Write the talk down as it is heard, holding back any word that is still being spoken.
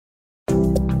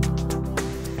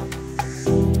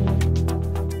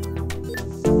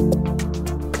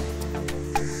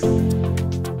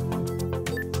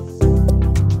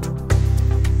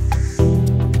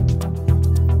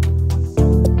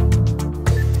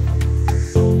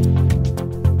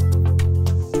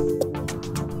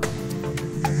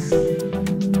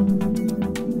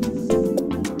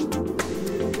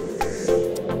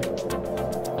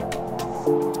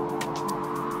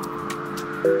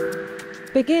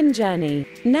Begin journey,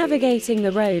 navigating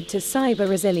the road to cyber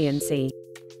resiliency.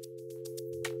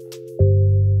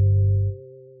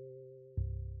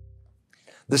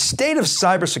 The state of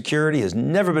cybersecurity has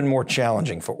never been more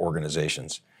challenging for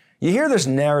organizations. You hear this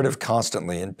narrative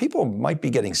constantly, and people might be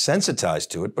getting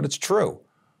sensitized to it, but it's true.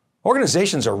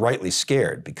 Organizations are rightly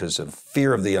scared because of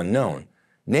fear of the unknown,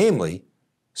 namely,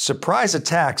 surprise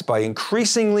attacks by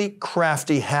increasingly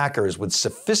crafty hackers with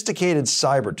sophisticated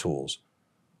cyber tools.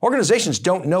 Organizations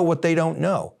don't know what they don't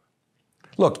know.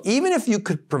 Look, even if you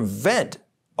could prevent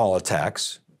all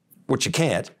attacks, which you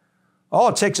can't, all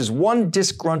it takes is one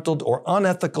disgruntled or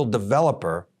unethical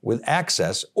developer with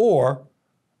access or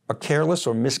a careless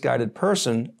or misguided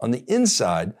person on the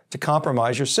inside to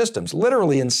compromise your systems,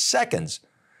 literally in seconds,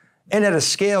 and at a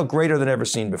scale greater than ever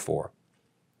seen before.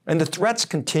 And the threats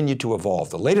continue to evolve.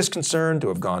 The latest concern to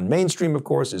have gone mainstream, of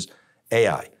course, is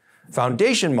AI.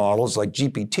 Foundation models like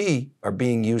GPT are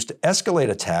being used to escalate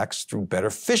attacks through better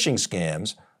phishing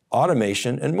scams,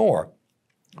 automation, and more.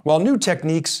 While new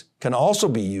techniques can also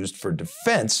be used for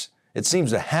defense, it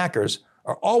seems that hackers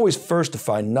are always first to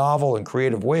find novel and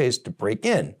creative ways to break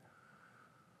in.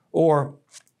 Or,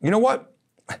 you know what?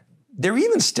 They're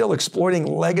even still exploiting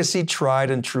legacy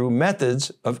tried and true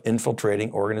methods of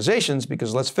infiltrating organizations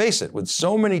because let's face it, with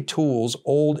so many tools,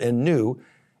 old and new,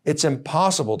 it's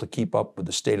impossible to keep up with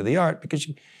the state of the art because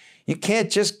you can't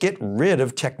just get rid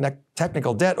of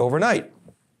technical debt overnight.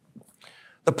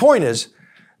 The point is,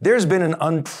 there's been an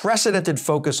unprecedented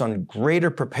focus on greater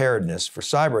preparedness for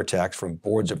cyber attacks from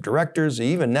boards of directors,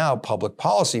 even now public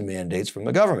policy mandates from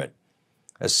the government.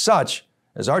 As such,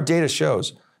 as our data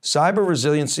shows, cyber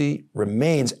resiliency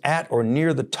remains at or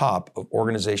near the top of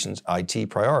organizations'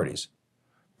 IT priorities.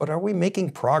 But are we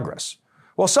making progress?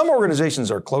 While some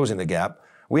organizations are closing the gap,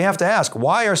 we have to ask,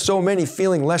 why are so many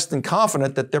feeling less than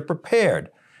confident that they're prepared?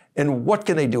 And what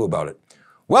can they do about it?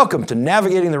 Welcome to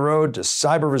Navigating the Road to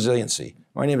Cyber Resiliency.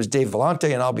 My name is Dave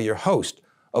Vellante, and I'll be your host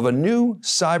of a new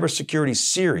cybersecurity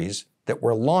series that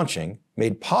we're launching,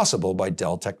 made possible by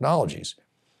Dell Technologies.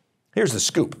 Here's the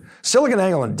scoop.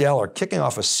 SiliconANGLE and Dell are kicking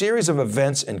off a series of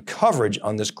events and coverage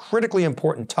on this critically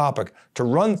important topic to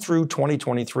run through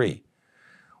 2023.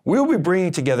 We'll be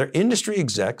bringing together industry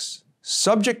execs,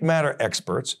 subject matter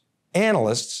experts,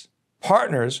 analysts,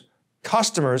 partners,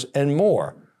 customers, and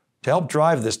more to help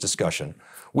drive this discussion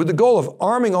with the goal of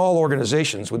arming all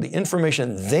organizations with the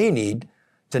information they need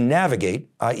to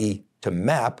navigate, i.e. to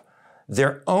map,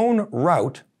 their own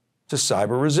route to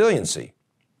cyber resiliency.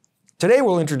 Today,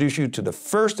 we'll introduce you to the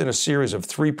first in a series of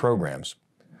 3 programs.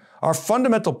 Our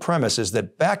fundamental premise is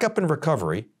that backup and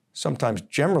recovery, sometimes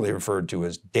generally referred to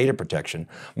as data protection,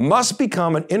 must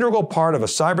become an integral part of a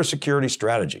cybersecurity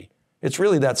strategy. It's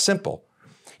really that simple.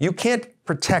 You can't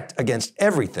protect against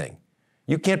everything.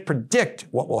 You can't predict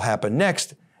what will happen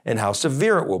next and how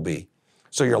severe it will be.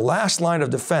 So your last line of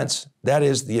defense, that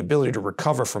is the ability to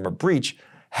recover from a breach,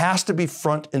 has to be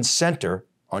front and center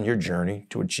on your journey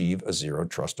to achieve a zero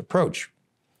trust approach.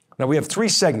 Now we have 3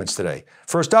 segments today.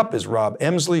 First up is Rob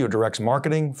Emsley, who directs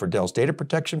marketing for Dell's data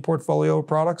protection portfolio of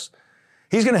products.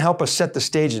 He's going to help us set the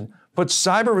stage and put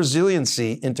cyber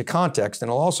resiliency into context, and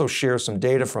he'll also share some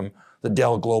data from the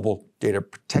Dell Global Data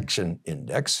Protection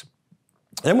Index.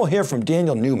 Then we'll hear from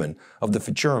Daniel Newman of the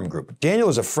Futurum Group. Daniel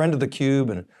is a friend of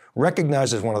theCUBE and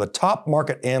recognized as one of the top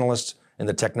market analysts in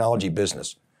the technology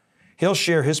business. He'll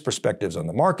share his perspectives on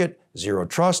the market, zero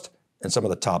trust, and some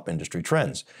of the top industry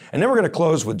trends. And then we're going to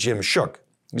close with Jim Shook.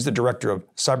 He's the Director of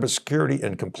Cybersecurity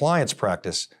and Compliance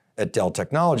Practice at Dell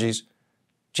Technologies.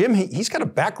 Jim, he's got a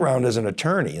background as an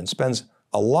attorney and spends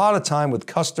a lot of time with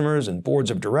customers and boards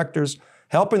of directors,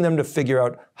 helping them to figure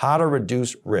out how to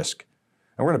reduce risk.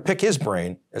 And we're going to pick his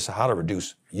brain as to how to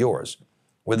reduce yours.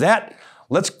 With that,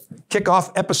 let's kick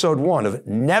off episode 1 of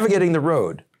Navigating the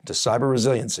Road to Cyber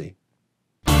Resiliency.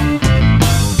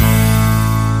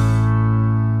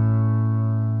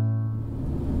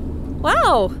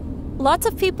 Wow, lots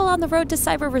of people on the road to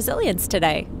cyber resilience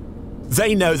today.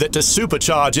 They know that to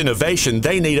supercharge innovation,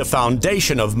 they need a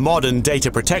foundation of modern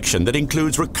data protection that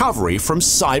includes recovery from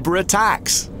cyber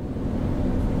attacks.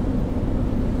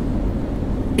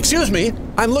 Excuse me,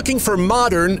 I'm looking for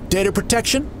modern data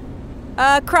protection.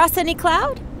 Across any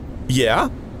cloud? Yeah.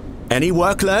 Any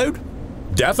workload?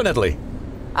 Definitely.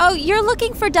 Oh, you're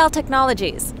looking for Dell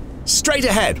Technologies. Straight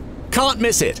ahead. Can't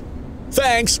miss it.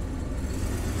 Thanks.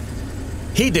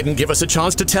 He didn't give us a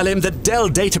chance to tell him that Dell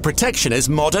Data Protection is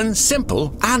modern,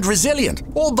 simple, and resilient,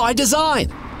 all by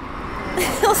design.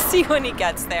 He'll see when he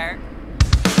gets there.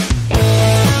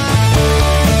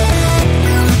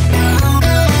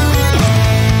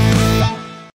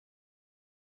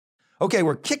 Okay,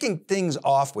 we're kicking things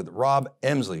off with Rob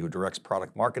Emsley, who directs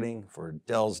product marketing for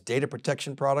Dell's data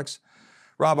protection products.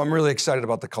 Rob, I'm really excited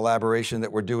about the collaboration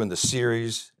that we're doing, the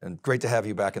series, and great to have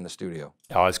you back in the studio.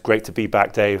 Oh, it's great to be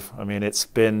back, Dave. I mean, it's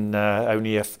been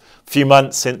only a few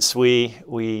months since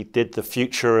we did the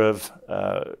Future of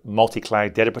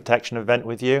Multi-Cloud Data Protection event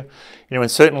with you. And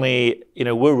certainly,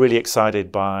 we're really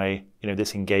excited by,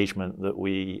 this engagement that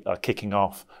we are kicking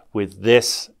off with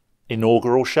this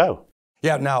inaugural show.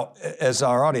 Yeah, now, as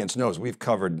our audience knows, we've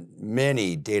covered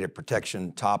many data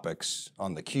protection topics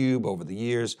on theCUBE over the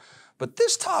years, but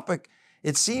this topic,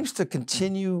 it seems to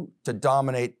continue to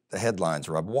dominate the headlines,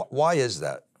 Rob. Why is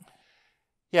that?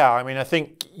 Yeah, I mean, I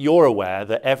think you're aware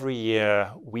that every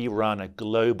year we run a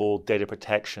global data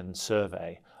protection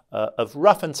survey of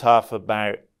rough and tough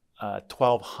about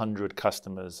 1,200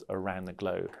 customers around the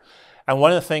globe. And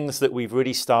one of the things that we've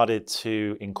really started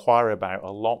to inquire about a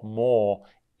lot more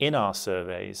in our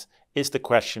surveys is the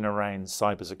question around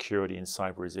cybersecurity and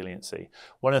cyber resiliency.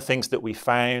 One of the things that we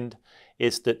found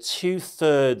is that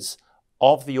 2/3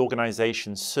 of the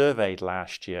organizations surveyed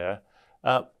last year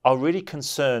are really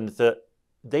concerned that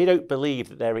they don't believe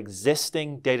that their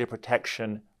existing data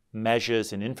protection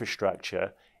measures and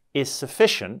infrastructure is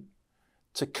sufficient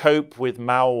to cope with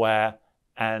malware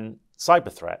and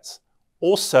cyber threats.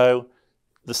 Also,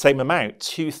 the same amount,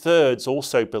 2/3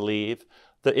 also believe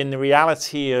that in the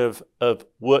reality of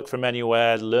work from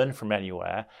anywhere, learn from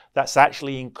anywhere, that's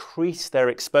actually increased their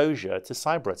exposure to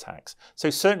cyber attacks.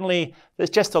 So certainly there's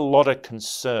just a lot of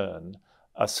concern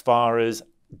as far as,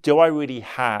 do I really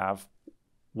have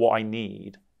what I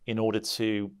need in order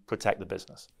to protect the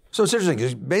business? So it's interesting,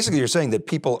 because basically you're saying that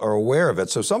people are aware of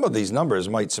it. So some of these numbers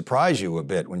might surprise you a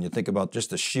bit when you think about just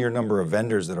the sheer number of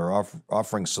vendors that are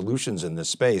offering solutions in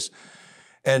this space.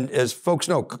 And as folks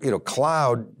know,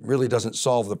 cloud really doesn't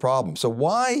solve the problem. So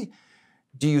why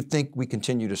do you think we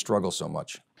continue to struggle so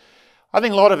much? I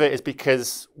think a lot of it is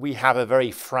because we have a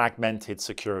very fragmented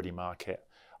security market.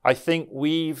 I think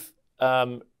we've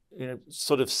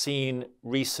sort of seen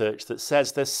research that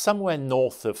says there's somewhere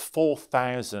north of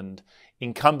 4,000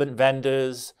 incumbent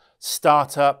vendors,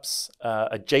 startups,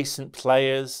 adjacent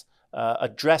players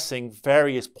addressing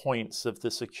various points of the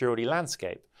security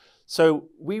landscape. So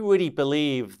we really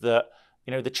believe that,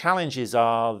 the challenges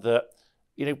are that,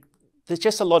 there's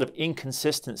just a lot of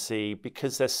inconsistency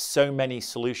because there's so many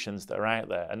solutions that are out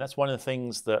there. And that's one of the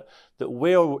things that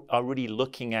we are really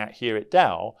looking at here at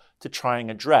Dell to try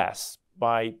and address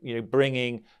by,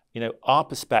 bringing, our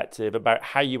perspective about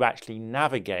how you actually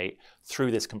navigate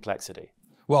through this complexity.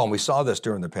 Well, and we saw this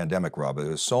during the pandemic, Rob. There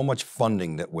was so much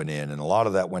funding that went in, and a lot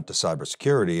of that went to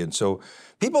cybersecurity. And so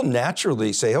people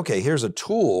naturally say, okay, here's a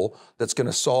tool that's going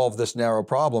to solve this narrow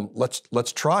problem.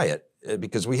 Let's try it,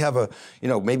 because we have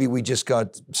maybe we just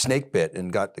got snake bit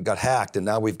and got hacked, and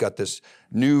now we've got this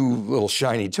new little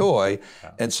shiny toy.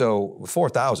 Yeah. And so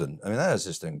 4,000, I mean, that is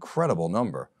just an incredible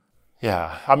number.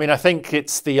 Yeah, I mean, I think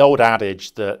it's the old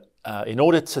adage that in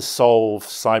order to solve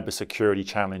cybersecurity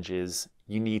challenges,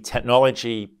 you need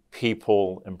technology,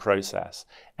 people, and process.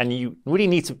 And you really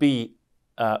need to be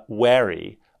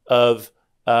wary of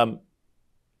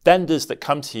vendors that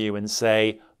come to you and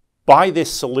say, buy this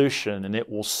solution and it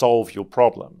will solve your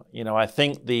problem. I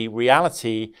think the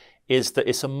reality is that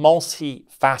it's a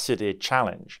multifaceted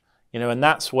challenge, and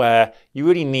that's where you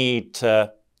really need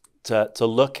to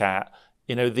look at,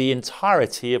 the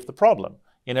entirety of the problem,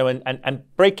 and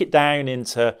break it down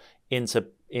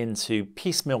into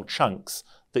piecemeal chunks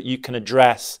that you can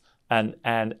address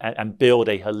and build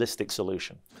a holistic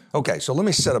solution. Okay, so let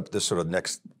me set up this sort of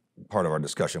next part of our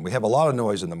discussion. We have a lot of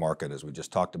noise in the market, as we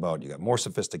just talked about. You got more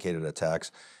sophisticated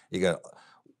attacks. You got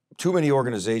too many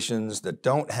organizations that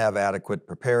don't have adequate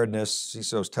preparedness.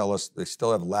 CISOs tell us they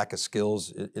still have lack of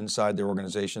skills inside their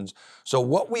organizations. So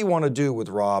what we want to do with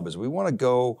Rob is we want to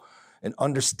go and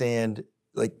understand,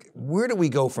 where do we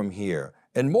go from here?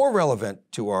 And more relevant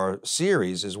to our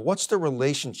series is, what's the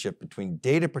relationship between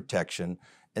data protection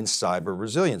and cyber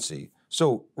resiliency?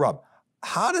 So, Rob,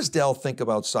 how does Dell think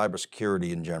about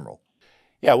cybersecurity in general?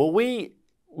 Yeah, well, we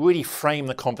really frame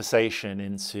the conversation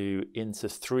into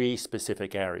three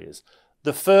specific areas.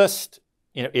 The first,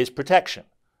 is protection.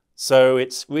 So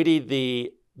it's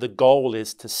really the goal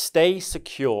is to stay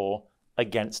secure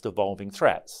against evolving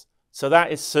threats. So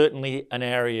that is certainly an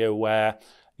area where,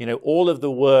 all of the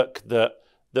work that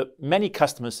many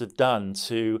customers have done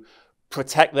to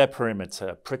protect their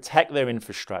perimeter, protect their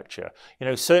infrastructure.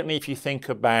 Certainly if you think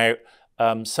about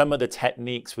some of the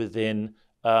techniques within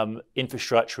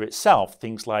infrastructure itself,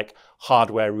 things like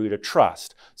hardware root of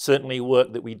trust, certainly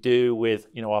work that we do with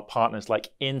our partners like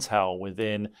Intel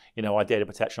within our data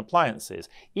protection appliances,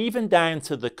 even down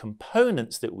to the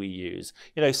components that we use.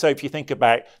 So if you think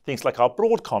about things like our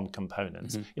Broadcom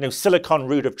components, silicon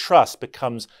root of trust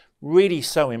becomes really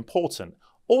so important.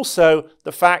 Also,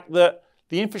 the fact that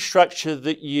the infrastructure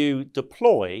that you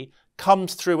deploy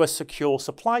comes through a secure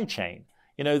supply chain,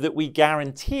 that we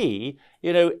guarantee,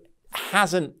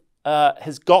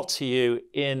 has got to you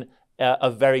in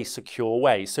a very secure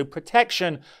way. So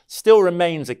protection still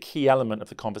remains a key element of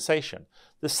the conversation.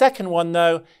 The second one,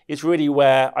 though, is really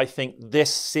where I think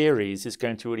this series is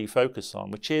going to really focus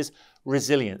on, which is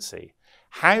resiliency.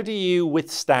 How do you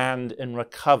withstand and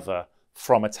recover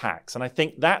from attacks? And I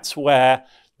think that's where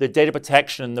the data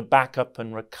protection and the backup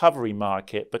and recovery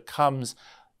market becomes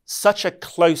such a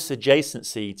close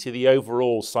adjacency to the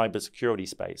overall cybersecurity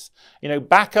space.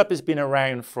 Backup has been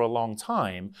around for a long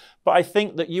time, but I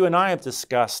think that you and I have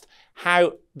discussed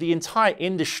how the entire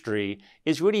industry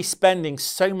is really spending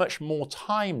so much more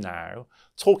time now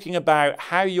talking about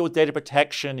how your data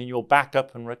protection and your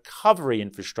backup and recovery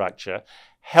infrastructure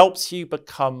helps you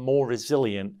become more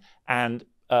resilient and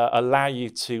allow you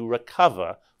to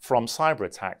recover from cyber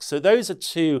attacks. So those are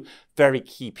two very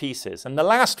key pieces. And the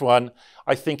last one,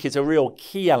 I think, is a real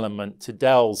key element to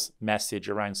Dell's message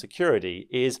around security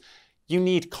is you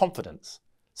need confidence.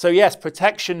 So yes,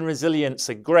 protection, resilience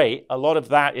are great. A lot of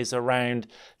that is around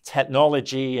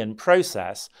technology and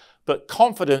process, but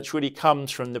confidence really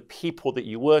comes from the people that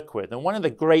you work with. And one of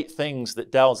the great things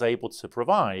that Dell's able to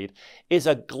provide is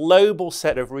a global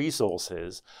set of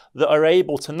resources that are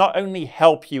able to not only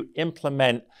help you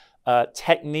implement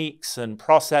techniques and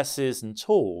processes and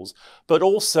tools, but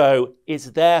also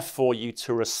is there for you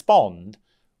to respond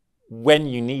when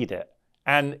you need it.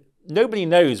 And nobody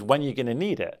knows when you're going to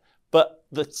need it. But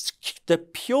the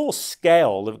pure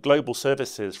scale of global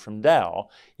services from Dell,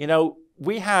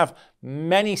 we have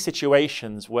many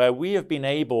situations where we have been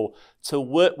able to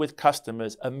work with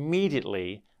customers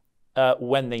immediately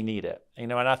when they need it.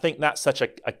 And I think that's such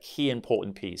a key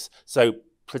important piece. So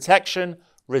protection,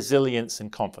 resilience,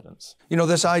 and confidence.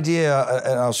 This idea,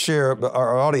 and I'll share,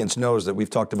 our audience knows that we've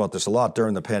talked about this a lot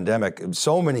during the pandemic.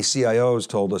 So many CIOs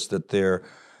told us that their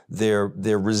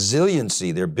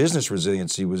resiliency, their business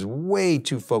resiliency was way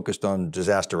too focused on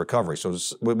disaster recovery. So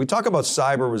when we talk about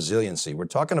cyber resiliency, we're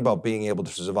talking about being able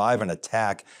to survive an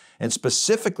attack and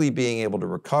specifically being able to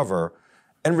recover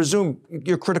and resume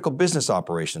your critical business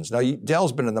operations. Now,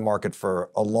 Dell's been in the market for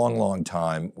a long, long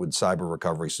time with cyber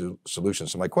recovery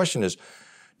solutions. So my question is,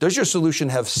 does your solution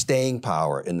have staying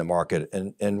power in the market?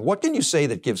 And what can you say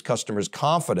that gives customers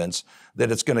confidence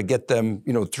that it's going to get them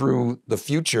through the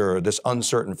future, this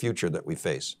uncertain future that we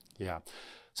face? Yeah.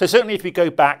 So certainly if we go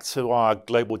back to our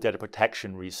global data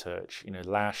protection research,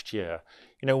 last year,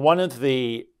 one of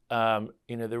the,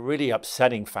 the really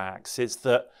upsetting facts is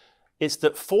that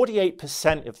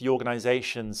 48% of the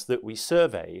organizations that we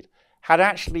surveyed had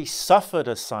actually suffered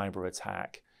a cyber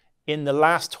attack in the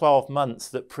last 12 months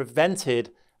that prevented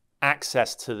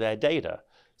access to their data.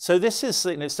 So this is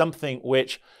something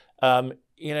which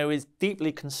is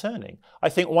deeply concerning. I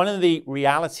think one of the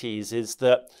realities is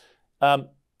that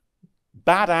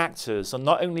bad actors are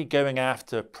not only going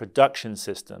after production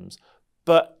systems,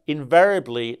 but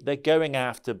invariably they're going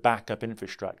after backup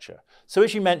infrastructure. So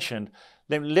as you mentioned,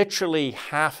 literally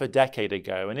half a decade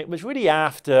ago, and it was really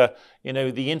after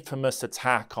the infamous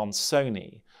attack on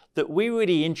Sony, that we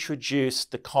really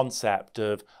introduced the concept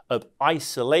of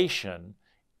isolation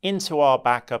into our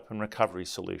backup and recovery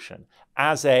solution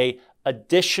as an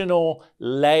additional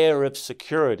layer of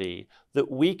security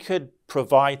that we could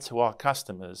provide to our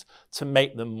customers to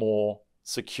make them more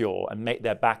secure and make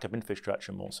their backup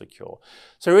infrastructure more secure.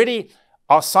 So really,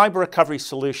 our cyber recovery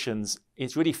solutions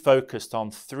is really focused on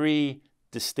three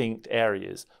distinct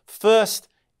areas. First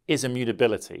is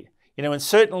immutability. And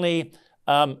certainly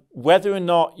whether or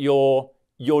not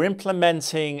you're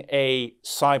implementing a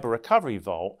cyber recovery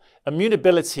vault,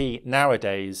 immutability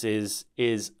nowadays is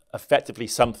effectively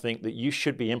something that you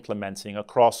should be implementing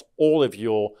across all of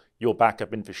your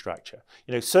backup infrastructure.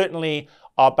 Certainly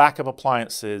our backup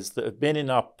appliances that have been in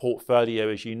our portfolio,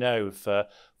 as you know, for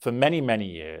many, many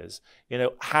years,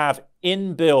 have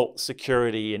inbuilt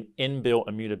security and inbuilt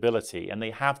immutability, and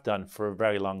they have done for a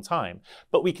very long time.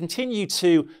 But we continue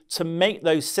to make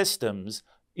those systems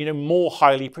more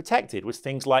highly protected with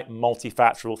things like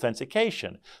multi-factor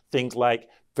authentication, things like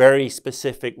very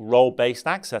specific role-based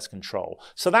access control.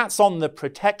 So that's on the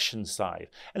protection side.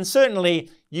 And certainly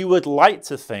you would like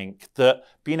to think that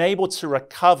being able to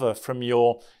recover from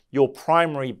your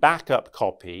primary backup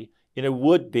copy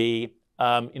would be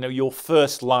your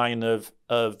first line of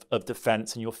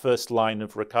defense and your first line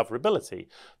of recoverability.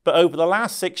 But over the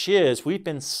last 6 years, we've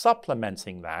been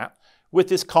supplementing that with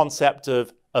this concept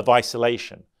of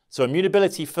isolation. So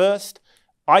immutability first,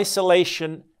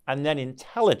 isolation, and then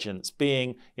intelligence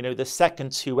being the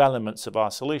second two elements of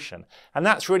our solution. And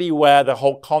that's really where the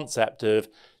whole concept of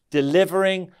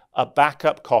delivering a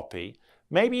backup copy,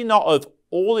 maybe not of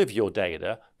all of your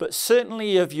data, but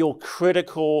certainly of your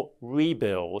critical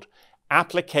rebuild,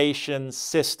 applications,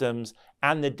 systems,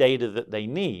 and the data that they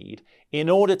need in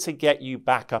order to get you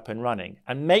back up and running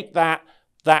and make that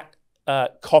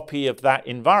copy of that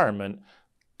environment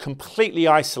completely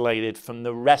isolated from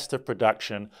the rest of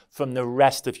production, from the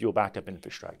rest of your backup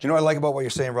infrastructure. You know what I like about what you're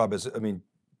saying, Rob, is,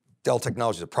 Dell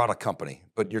Technologies is a product company,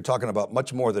 but you're talking about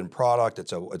much more than product.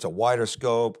 It's a wider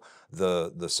scope,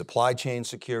 the supply chain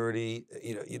security,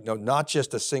 not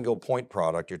just a single point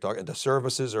product. You're talking, the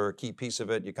services are a key piece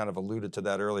of it. You kind of alluded to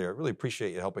that earlier. I really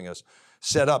appreciate you helping us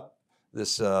set up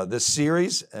this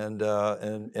series and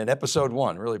episode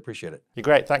 1. Really appreciate it. You're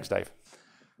great. Thanks, Dave.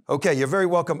 Okay, you're very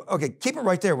welcome. Okay, keep it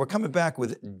right there. We're coming back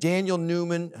with Daniel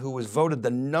Newman, who was voted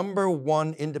the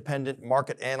 #1 independent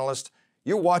market analyst.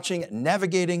 You're watching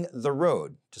Navigating the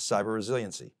Road to Cyber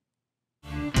Resiliency.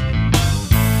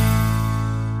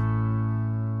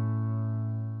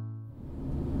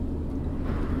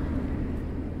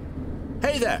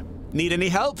 Hey there, need any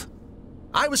help?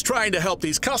 I was trying to help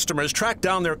these customers track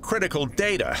down their critical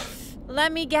data.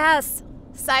 Let me guess.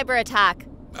 Cyber attack.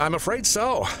 I'm afraid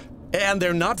so. And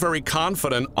they're not very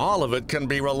confident all of it can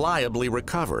be reliably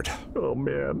recovered. Oh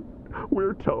man,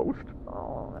 we're toast.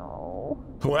 Oh no.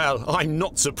 Well, I'm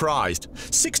not surprised.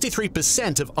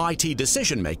 63% of IT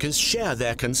decision makers share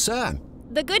their concern.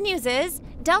 The good news is,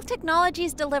 Dell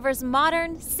Technologies delivers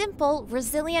modern, simple,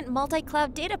 resilient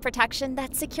multi-cloud data protection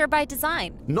that's secure by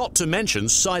design. Not to mention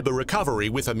cyber recovery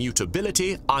with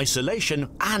immutability, isolation,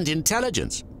 and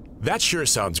intelligence. That sure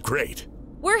sounds great.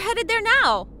 We're headed there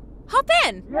now. Hop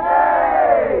in.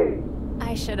 Yay!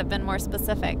 I should have been more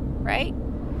specific, right?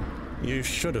 You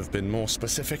should have been more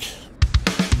specific.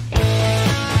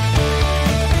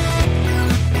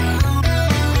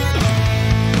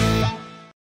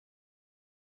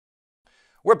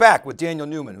 We're back with Daniel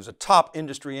Newman, who's a top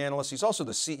industry analyst. He's also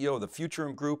the CEO of the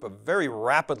Futurum Group, a very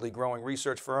rapidly growing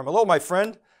research firm. Hello, my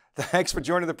friend. Thanks for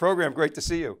joining the program. Great to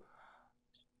see you.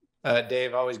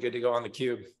 Dave, always good to go on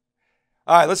theCUBE.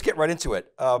 All right, let's get right into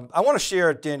it. I want to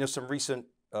share, Daniel, some recent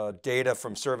data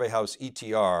from survey house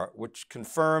ETR, which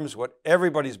confirms what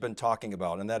everybody's been talking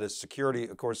about, and that is security,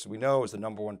 of course, we know is the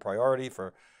 #1 priority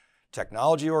for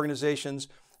technology organizations.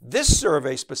 This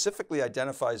survey specifically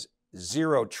identifies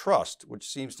zero trust, which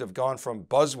seems to have gone from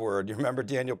buzzword, you remember,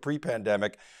 Daniel,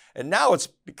 pre-pandemic, and now it's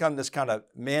become this kind of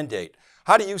mandate.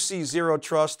 How do you see zero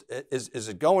trust? Is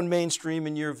it going mainstream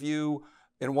in your view,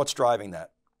 and what's driving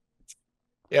that?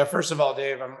 Yeah, first of all,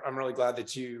 Dave, I'm really glad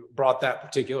that you brought that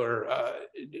particular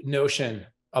notion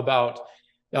about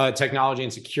technology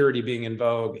and security being in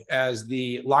vogue, as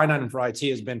the line item for IT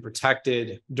has been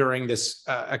protected during this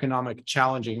economic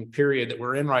challenging period that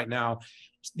we're in right now.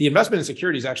 The investment in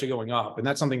security is actually going up, and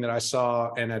that's something that I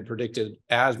saw and had predicted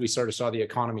as we sort of saw the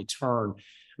economy turn.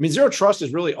 I mean, zero trust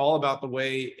is really all about the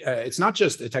way, it's not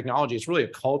just the technology, it's really a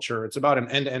culture. It's about an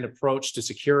end-to-end approach to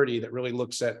security that really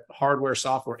looks at hardware,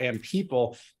 software, and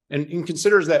people, and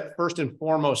considers that first and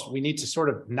foremost, we need to sort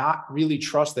of not really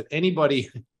trust that anybody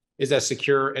is as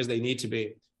secure as they need to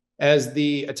be. As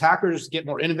the attackers get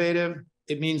more innovative,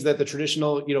 it means that the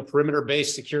traditional,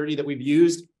 perimeter-based security that we've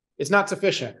used, it's not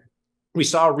sufficient. We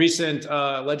saw recent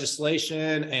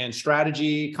legislation and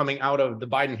strategy coming out of the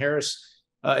Biden-Harris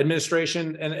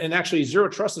administration. And actually zero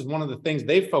trust is one of the things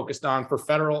they've focused on for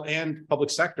federal and public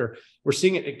sector. We're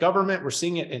seeing it in government, we're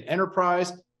seeing it in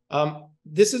enterprise.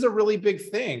 This is a really big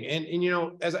thing.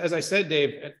 And as I said,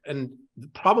 Dave, and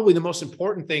probably the most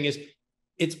important thing is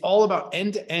it's all about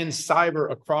end-to-end cyber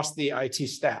across the IT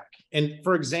stack. And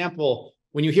for example,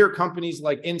 when you hear companies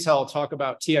like Intel talk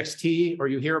about TXT, or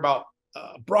you hear about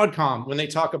Broadcom, when they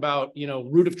talk about,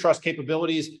 root of trust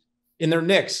capabilities in their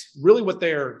NICs, really what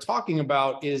they're talking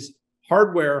about is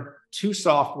hardware to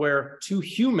software to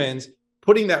humans,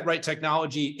 putting that right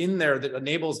technology in there that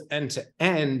enables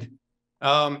end-to-end.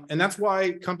 And that's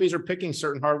why companies are picking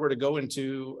certain hardware to go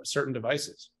into certain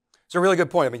devices. It's a really good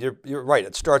point. I mean, you're right.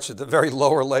 It starts at the very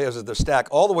lower layers of the stack,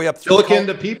 all the way up through silicon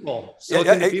to people.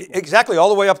 Exactly, all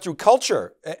the way up through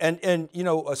culture. And a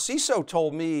CISO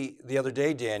told me the other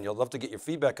day, Daniel, I'd love to get your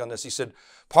feedback on this. He said,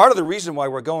 part of the reason why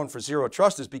we're going for zero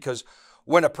trust is because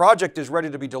when a project is ready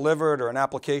to be delivered, or an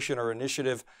application or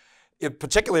initiative,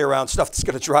 particularly around stuff that's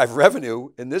going to drive revenue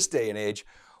in this day and age,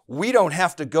 we don't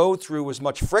have to go through as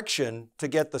much friction to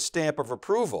get the stamp of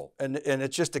approval, and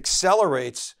it just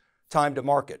accelerates time to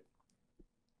market.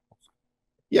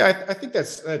 Yeah, I think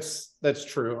that's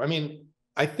true. I mean,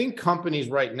 I think companies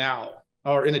right now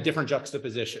are in a different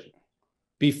juxtaposition.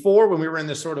 Before, when we were in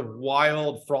this sort of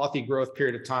wild, frothy growth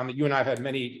period of time that you and I have had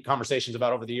many conversations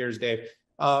about over the years, Dave,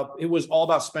 it was all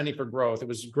about spending for growth. It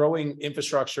was growing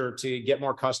infrastructure to get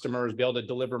more customers, be able to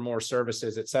deliver more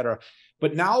services, et cetera.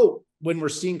 But now, when we're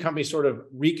seeing companies sort of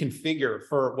reconfigure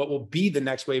for what will be the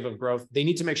next wave of growth, they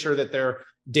need to make sure that their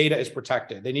data is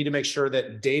protected. They need to make sure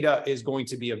that data is going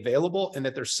to be available and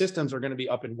that their systems are going to be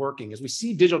up and working. As we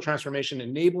see digital transformation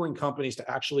enabling companies to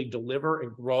actually deliver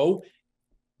and grow,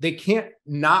 they can't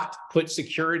not put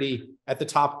security at the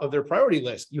top of their priority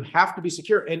list. You have to be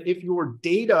secure. And if your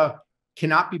data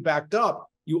cannot be backed up,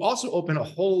 you also open a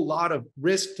whole lot of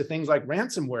risk to things like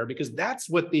ransomware, because that's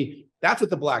what the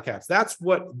black hats, that's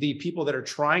what the people that are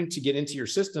trying to get into your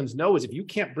systems know, is if you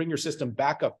can't bring your system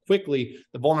back up quickly,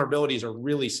 the vulnerabilities are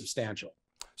really substantial.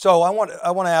 So I want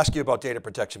to ask you about data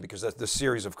protection, because that's the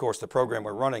series, of course, the program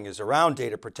we're running is around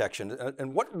data protection.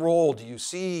 And what role do you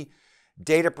see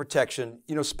data protection,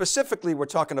 specifically we're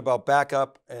talking about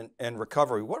backup and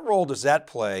recovery. What role does that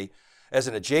play as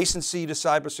an adjacency to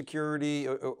cybersecurity,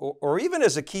 or even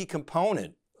as a key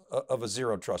component of a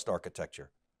zero trust architecture?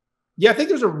 Yeah, I think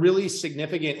there's a really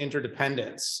significant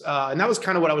interdependence. And that was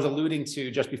kind of what I was alluding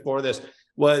to just before this,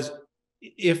 was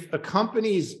if a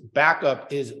company's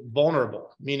backup is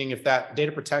vulnerable, meaning if that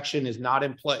data protection is not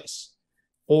in place,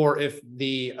 or if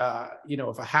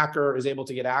if a hacker is able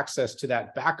to get access to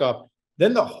that backup,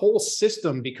 then the whole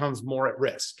system becomes more at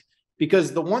risk.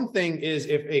 Because the one thing is,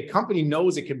 if a company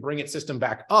knows it can bring its system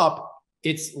back up,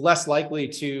 it's less likely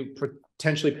to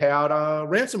potentially pay out a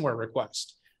ransomware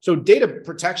request. So data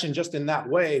protection just in that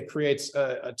way creates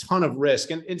a ton of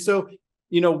risk. And so,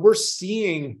 we're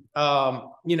seeing,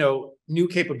 new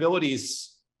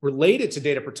capabilities related to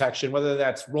data protection, whether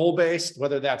that's role-based,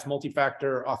 whether that's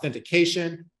multi-factor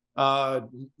authentication,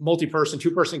 multi-person,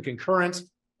 two-person concurrent.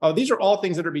 These are all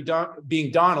things that are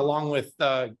being done along with,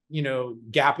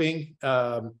 gapping,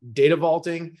 data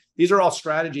vaulting. These are all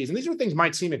strategies. And these are things my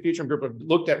team at Future Group have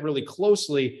looked at really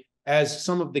closely as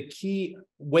some of the key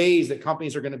ways that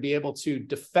companies are going to be able to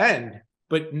defend,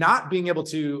 but not being able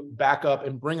to back up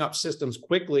and bring up systems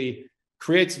quickly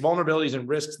creates vulnerabilities and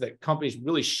risks that companies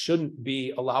really shouldn't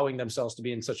be allowing themselves to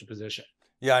be in such a position.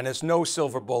 Yeah, and there's no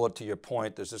silver bullet to your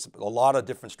point. There's just a lot of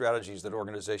different strategies that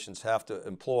organizations have to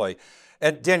employ.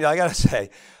 And Daniel, I got to say,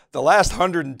 the last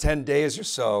 110 days or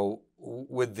so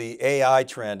with the AI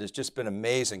trend has just been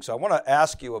amazing. So I want to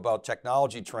ask you about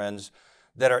technology trends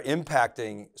that are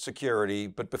impacting security.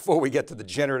 But before we get to the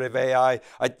generative AI,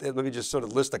 let me just sort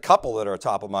of list a couple that are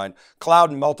top of mind.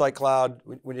 Cloud and multi-cloud,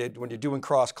 when you're doing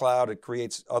cross-cloud, it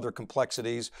creates other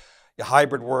complexities.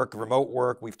 Hybrid work, remote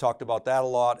work, we've talked about that a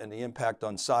lot, and the impact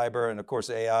on cyber, and of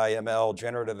course AI, ML,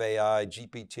 generative AI,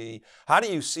 GPT. How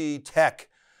do you see tech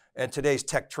and today's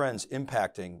tech trends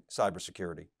impacting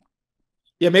cybersecurity?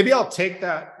 Yeah, maybe I'll take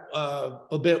that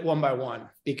a bit one by one,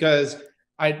 because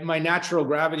my natural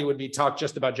gravity would be talk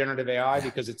just about generative AI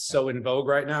because it's so in vogue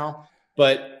right now.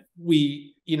 But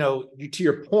to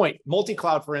your point,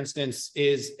 multi-cloud, for instance,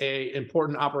 is an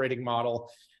important operating model.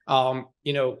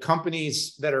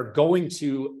 Companies that are going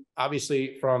to,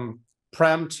 obviously, from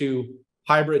prem to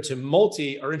hybrid to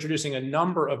multi are introducing a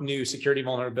number of new security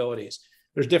vulnerabilities.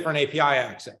 There's different API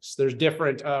access. There's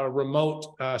different remote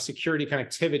security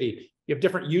connectivity. You have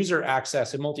different user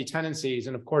access and multi-tenancies.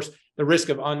 And of course, the risk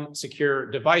of unsecure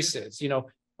devices,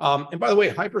 and by the way,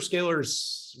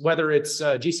 hyperscalers, whether it's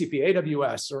GCP,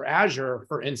 AWS, or Azure,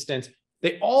 for instance,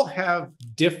 they all have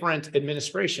different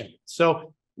administration.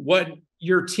 So what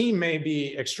your team may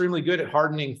be extremely good at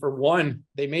hardening for one,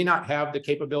 they may not have the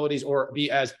capabilities or be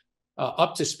as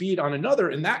up to speed on another,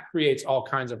 and that creates all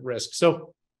kinds of risk.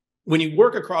 So when you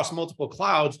work across multiple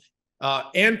clouds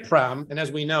and prem, and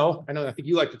as we know, I think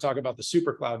you like to talk about the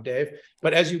super cloud, Dave,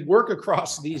 but as you work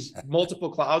across these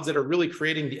multiple clouds that are really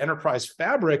creating the enterprise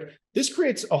fabric, this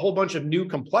creates a whole bunch of new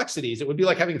complexities. It would be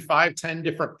like having 5, 10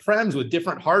 different prems with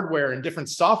different hardware and different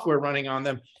software running on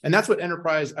them. And that's what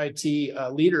enterprise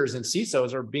IT leaders and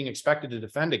CISOs are being expected to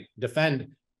defend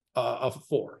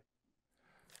for.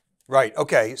 Right,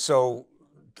 okay, so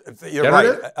you're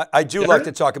right. I do like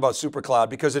to talk about super cloud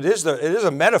because it is a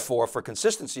metaphor for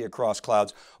consistency across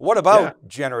clouds. What about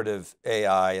generative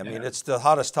AI? I mean, it's the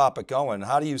hottest topic going.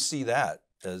 How do you see that?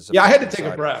 I had to take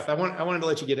a breath. I wanted to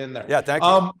let you get in there. Yeah, thank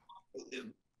you.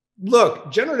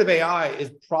 Look, generative AI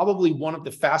is probably one of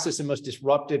the fastest and most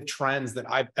disruptive trends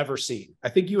that I've ever seen. I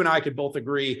think you and I could both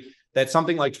agree that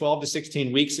something like 12 to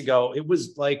 16 weeks ago, it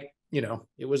was like,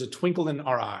 it was a twinkle in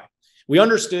our eye. We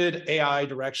understood AI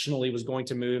directionally was going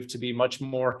to move to be much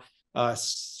more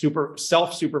super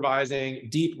self-supervising,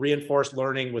 deep reinforced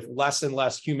learning with less and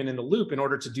less human in the loop in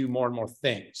order to do more and more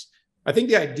things. I think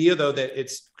the idea, though, that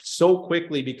it's so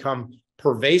quickly become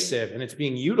pervasive and it's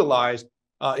being utilized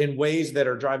in ways that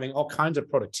are driving all kinds of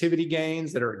productivity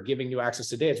gains that are giving you access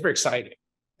to data, it's very exciting.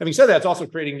 Having said that, it's also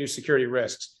creating new security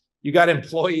risks. You got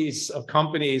employees of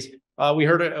companies. We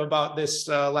heard about this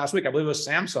last week. I believe it was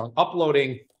Samsung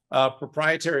uploading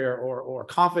proprietary or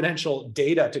confidential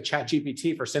data to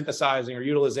ChatGPT for synthesizing or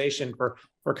utilization for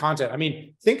content. I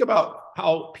mean, think about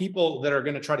how people that are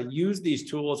going to try to use these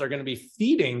tools are going to be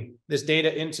feeding this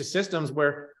data into systems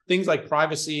where things like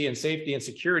privacy and safety and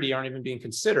security aren't even being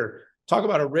considered. Talk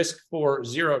about a risk for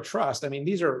zero trust. I mean,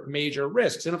 these are major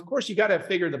risks. And of course, you got to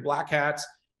figure the black hats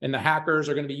and the hackers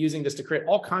are going to be using this to create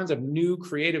all kinds of new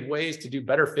creative ways to do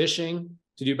better phishing,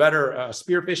 to do better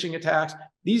spear phishing attacks.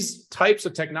 These types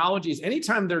of technologies,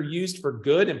 anytime they're used for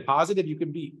good and positive, you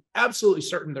can be absolutely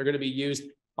certain they're going to be used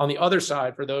on the other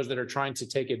side for those that are trying to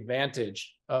take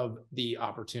advantage of the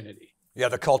opportunity. Yeah,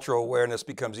 the cultural awareness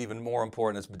becomes even more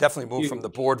important. It's definitely moved from the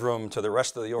boardroom to the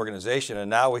rest of the organization. And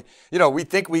now we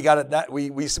think we got it.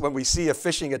 When we see a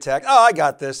phishing attack, oh, I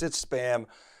got this, it's spam.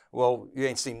 Well, you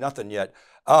ain't seen nothing yet.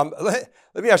 Let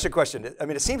me ask you a question. I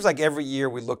mean, it seems like every year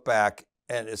we look back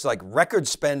and it's like record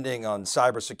spending on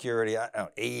cybersecurity, I don't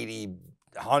know, 80,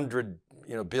 100,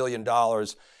 billion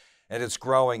dollars, and it's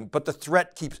growing, but the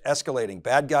threat keeps escalating.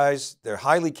 Bad guys, they're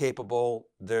highly capable.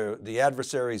 The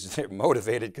adversaries, they're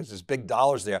motivated because there's big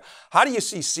dollars there. How do you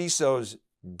see CISOs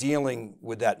dealing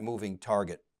with that moving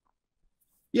target?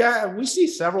 Yeah, we see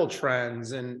several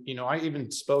trends. And, I even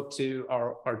spoke to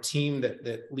our team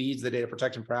that leads the data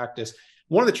protection practice.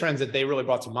 One of the trends that they really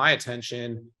brought to my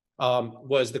attention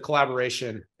was the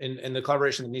collaboration and the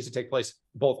collaboration that needs to take place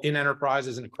both in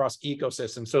enterprises and across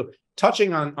ecosystems. So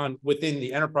touching on within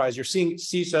the enterprise, you're seeing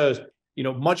CISOs,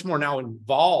 much more now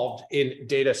involved in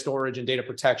data storage and data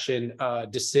protection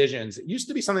decisions. It used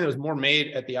to be something that was more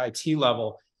made at the IT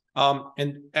level.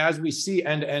 And as we see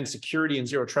end-to-end security and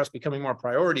zero trust becoming more a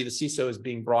priority, the CISO is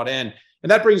being brought in. And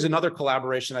that brings another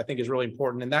collaboration I think is really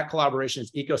important. And that collaboration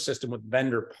is ecosystem with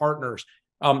vendor partners.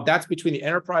 That's between the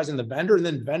enterprise and the vendor, and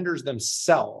then vendors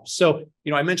themselves. So,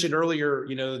 I mentioned earlier,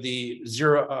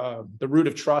 the root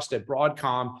of trust at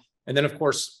Broadcom. And then, of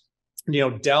course,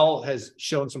 Dell has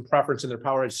shown some preference in their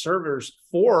PowerEdge servers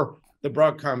for the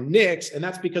Broadcom NICs. And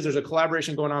that's because there's a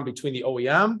collaboration going on between the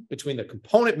OEM, between the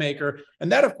component maker.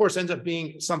 And that, of course, ends up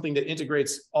being something that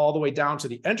integrates all the way down to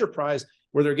the enterprise,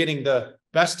 where they're getting the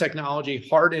best technology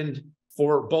hardened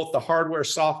for both the hardware,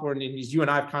 software, and as you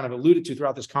and I have kind of alluded to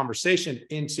throughout this conversation,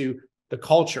 into the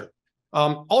culture.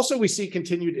 Also, we see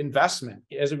continued investment.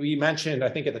 As we mentioned, I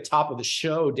think at the top of the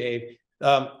show, Dave,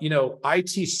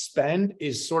 IT spend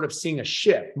is sort of seeing a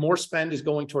shift. More spend is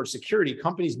going towards security.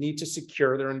 Companies need to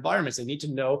secure their environments. They need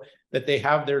to know that they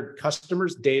have their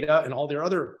customers' data and all their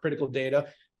other critical data,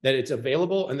 that it's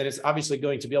available, and that it's obviously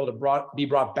going to be able to be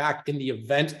brought back in the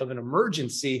event of an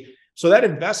emergency. So that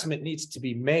investment needs to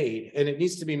be made, and it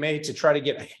needs to be made to try to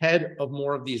get ahead of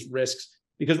more of these risks.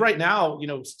 Because right now,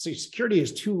 security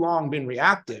has too long been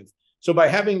reactive. So by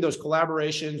having those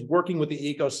collaborations, working with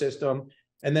the ecosystem,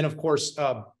 and then of course,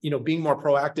 being more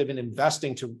proactive in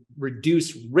investing to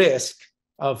reduce risk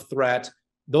of threat,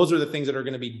 those are the things that are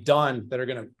going to be done that are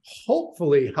going to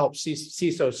hopefully help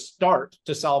CISOs start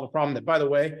to solve a problem that, by the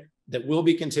way, that will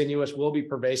be continuous, will be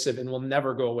pervasive, and will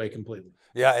never go away completely.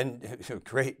 Yeah, and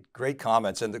great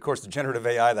comments. And of course, the generative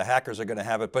AI, the hackers are going to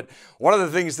have it. But one of the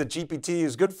things that GPT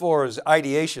is good for is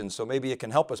ideation. So maybe it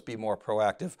can help us be more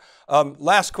proactive.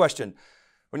 Last question.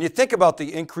 When you think about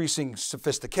the increasing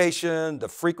sophistication, the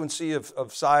frequency of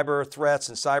cyber threats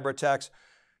and cyber attacks,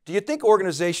 do you think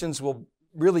organizations will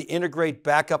really integrate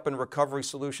backup and recovery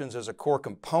solutions as a core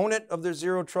component of their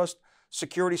zero trust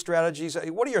security strategies?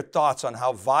 What are your thoughts on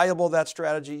how viable that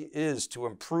strategy is to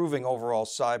improving overall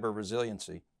cyber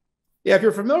resiliency? Yeah, if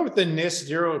you're familiar with the NIST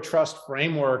Zero Trust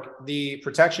framework, the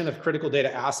protection of critical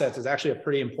data assets is actually a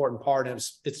pretty important part, and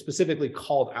it's specifically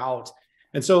called out.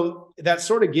 And so that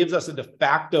sort of gives us a de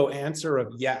facto answer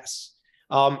of yes.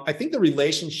 I think the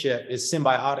relationship is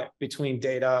symbiotic between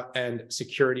data and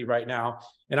security right now.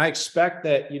 And I expect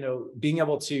that, being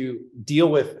able to deal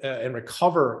with and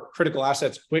recover critical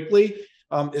assets quickly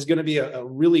is going to be a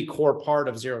really core part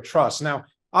of zero trust. Now,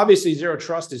 obviously, zero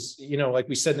trust is, like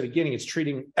we said in the beginning, it's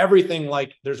treating everything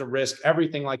like there's a risk,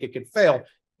 everything like it could fail.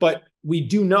 But we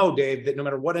do know, Dave, that no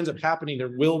matter what ends up happening,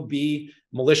 there will be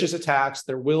malicious attacks.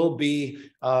 There will be,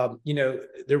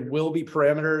 there will be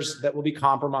parameters that will be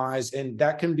compromised, and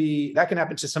that can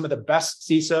happen to some of the best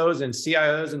CISOs and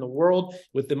CIOs in the world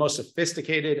with the most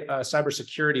sophisticated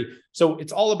cybersecurity. So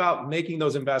it's all about making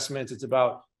those investments. It's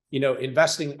about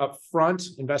investing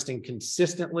upfront, investing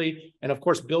consistently, and of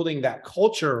course, building that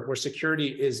culture where security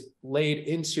is laid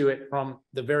into it from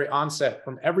the very onset,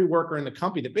 from every worker in the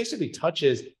company that basically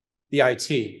touches the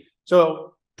IT.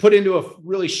 So put into a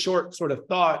really short sort of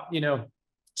thought,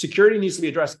 security needs to be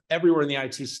addressed everywhere in the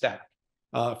IT stack,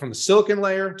 from the silicon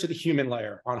layer to the human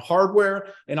layer, on hardware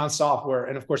and on software.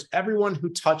 And of course, everyone who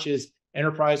touches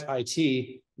enterprise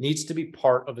IT needs to be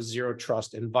part of a zero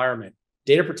trust environment.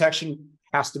 Data protection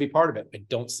has to be part of it. I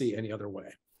don't see any other way.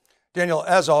 Daniel,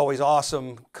 as always,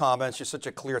 awesome comments. You're such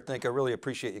a clear thinker. I really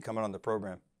appreciate you coming on the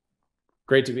program.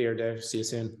 Great to be here, Dave. See you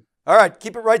soon. All right,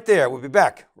 keep it right there. We'll be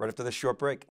back right after this short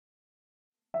break.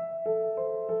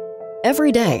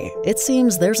 Every day, it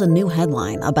seems there's a new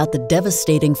headline about the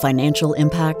devastating financial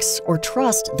impacts or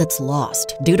trust that's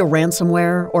lost due to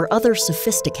ransomware or other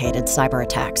sophisticated cyber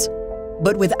attacks.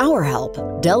 But with our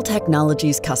help, Dell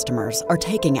Technologies customers are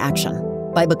taking action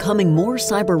by becoming more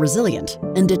cyber resilient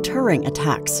and deterring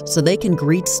attacks so they can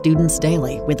greet students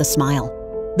daily with a smile.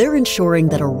 They're ensuring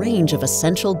that a range of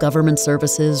essential government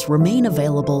services remain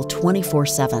available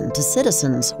 24/7 to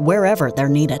citizens wherever they're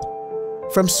needed.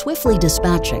 From swiftly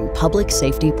dispatching public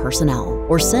safety personnel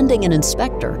or sending an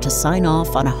inspector to sign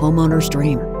off on a homeowner's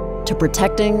dream, to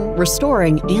protecting,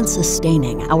 restoring, and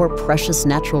sustaining our precious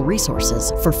natural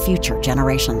resources for future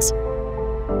generations.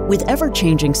 With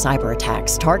ever-changing cyber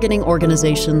attacks targeting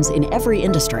organizations in every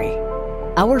industry,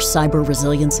 our cyber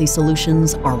resiliency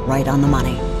solutions are right on the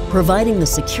money, providing the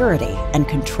security and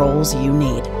controls you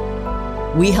need.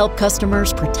 We help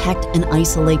customers protect and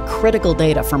isolate critical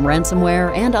data from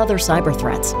ransomware and other cyber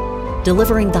threats,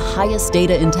 delivering the highest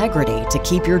data integrity to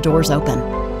keep your doors open,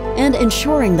 and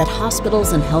ensuring that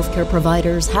hospitals and healthcare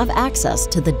providers have access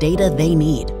to the data they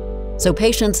need, so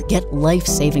patients get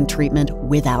life-saving treatment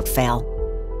without fail.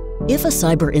 If a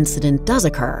cyber incident does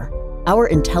occur, our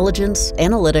intelligence,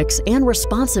 analytics, and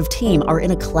responsive team are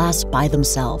in a class by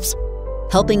themselves,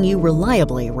 helping you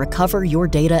reliably recover your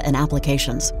data and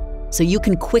applications so you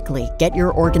can quickly get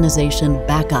your organization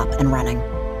back up and running.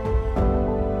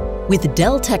 With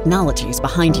Dell Technologies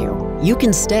behind you, you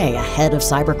can stay ahead of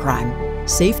cybercrime,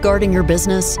 safeguarding your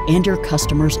business and your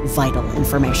customers' vital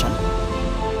information.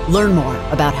 Learn more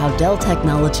about how Dell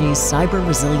Technologies' cyber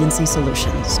resiliency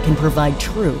solutions can provide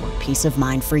true peace of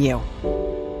mind for you.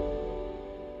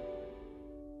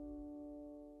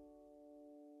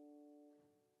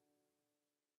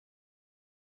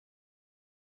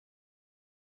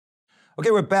 Okay,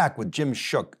 we're back with Jim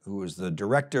Shook, who is the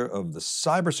Director of the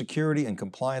Cybersecurity and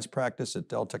Compliance Practice at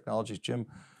Dell Technologies. Jim,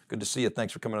 good to see you.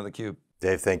 Thanks for coming on theCUBE.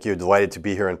 Dave, thank you. Delighted to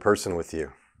be here in person with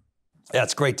you. Yeah,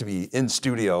 it's great to be in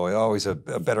studio. Always a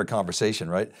better conversation,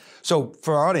 right? So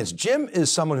for our audience, Jim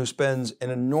is someone who spends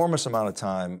an enormous amount of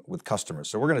time with customers.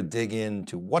 So we're going to dig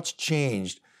into what's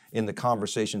changed in the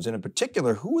conversations, and in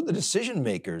particular, who are the decision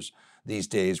makers these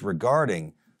days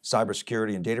regarding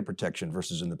cybersecurity and data protection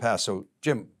versus in the past. So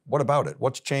Jim, what about it?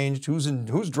 What's changed?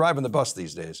 Who's driving the bus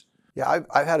these days? Yeah,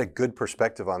 I've had a good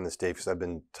perspective on this, Dave, because I've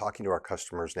been talking to our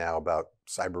customers now about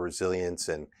cyber resilience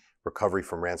and recovery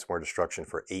from ransomware destruction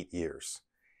for 8 years.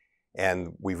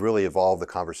 And we've really evolved the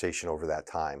conversation over that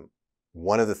time.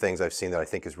 One of the things I've seen that I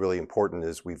think is really important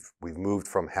is we've moved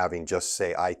from having just,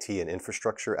 say, IT and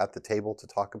infrastructure at the table to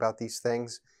talk about these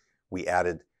things. We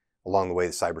added, along the way,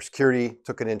 the cybersecurity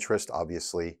took an interest,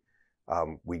 obviously.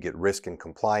 We get risk and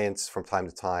compliance from time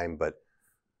to time, but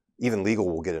even legal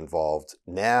will get involved.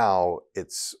 Now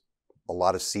it's a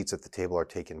lot of seats at the table are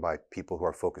taken by people who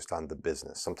are focused on the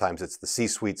business. Sometimes it's the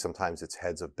C-suite, sometimes it's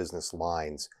heads of business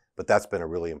lines, but that's been a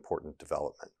really important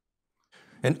development.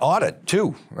 And audit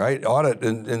too, right? Audit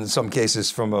in some cases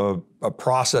from a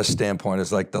process standpoint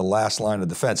is like the last line of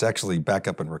defense. Actually,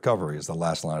 backup and recovery is the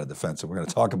last line of defense. So we're going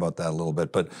to talk about that a little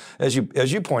bit. But as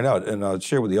you point out, and I'll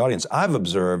share with the audience, I've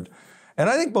observed, and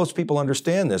I think most people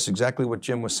understand this, exactly what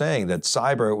Jim was saying, that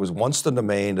cyber was once the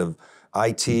domain of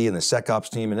IT and the SecOps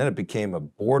team, and then it became a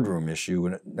boardroom issue,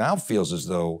 and it now feels as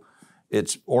though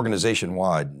it's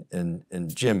organization-wide. And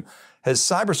Jim, has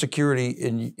cybersecurity,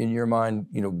 in your mind,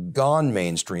 gone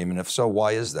mainstream, and if so,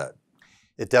 why is that?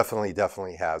 It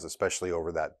definitely has, especially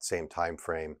over that same time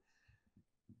frame.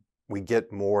 We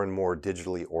get more and more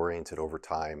digitally oriented over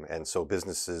time, and so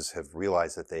businesses have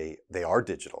realized that they are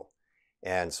digital,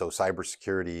 and so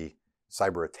cybersecurity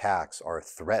cyber attacks are a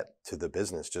threat to the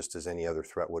business, just as any other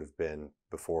threat would have been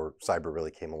before cyber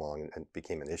really came along and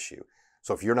became an issue.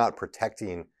 So if you're not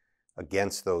protecting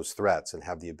against those threats and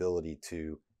have the ability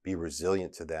to be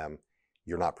resilient to them,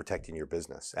 you're not protecting your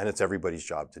business. And it's everybody's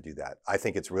job to do that. I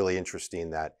think it's really interesting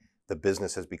that the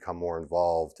business has become more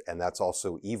involved, and that's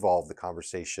also evolved the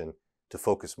conversation to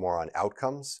focus more on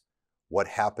outcomes. What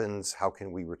happens? How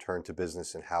can we return to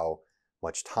business in how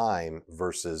much time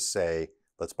versus say,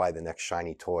 let's buy the next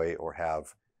shiny toy or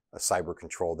have a cyber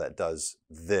control that does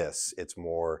this. It's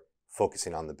more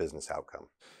focusing on the business outcome.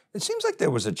 It seems like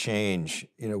there was a change,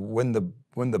 when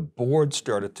the board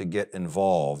started to get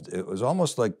involved. It was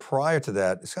almost like prior to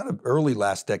that, it's kind of early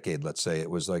last decade, let's say, it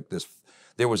was like this,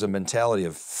 there was a mentality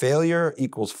of failure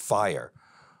equals fire.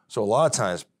 So a lot of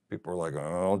times people were like,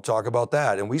 oh, don't talk about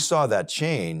that. And we saw that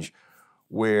change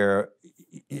where,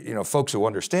 folks who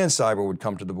understand cyber would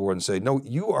come to the board and say, no,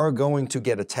 you are going to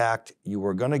get attacked. You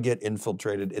are going to get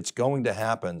infiltrated. It's going to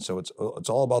happen. So it's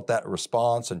all about that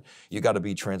response, and you got to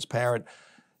be transparent.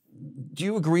 Do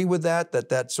you agree with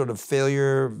that sort of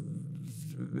failure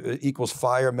equals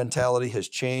fire mentality has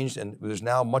changed, and there's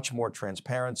now much more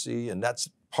transparency, and that's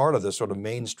part of the sort of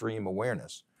mainstream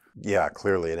awareness? Yeah,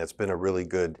 clearly, and it's been a really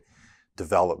good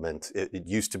development. It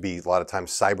used to be a lot of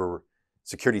times cyber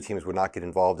security teams would not get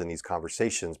involved in these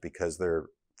conversations because their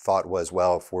thought was,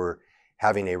 well, if we're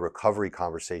having a recovery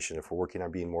conversation, if we're working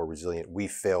on being more resilient, we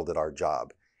failed at our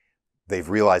job. They've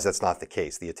realized that's not the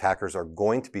case. The attackers are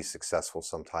going to be successful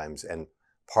sometimes, and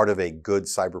part of a good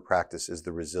cyber practice is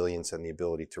the resilience and the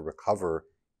ability to recover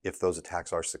if those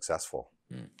attacks are successful.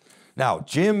 Now,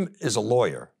 Jim is a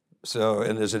lawyer,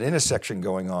 and there's an intersection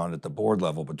going on at the board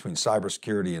level between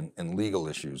cybersecurity and legal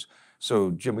issues.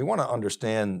 So Jim, we want to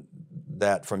understand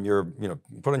that from your,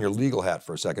 put on your legal hat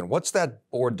for a second. What's that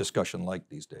board discussion like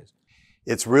these days?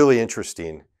 It's really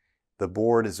interesting. The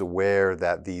board is aware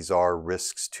that these are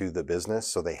risks to the business,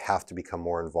 so they have to become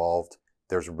more involved.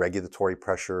 There's regulatory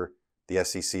pressure. The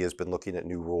SEC has been looking at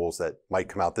new rules that might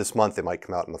come out this month. They might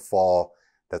come out in the fall.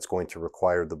 That's going to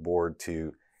require the board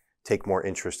to take more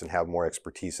interest and have more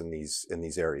expertise in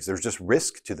these areas. There's just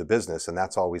risk to the business, and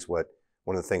that's always one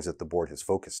of the things that the board has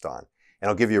focused on. And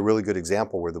I'll give you a really good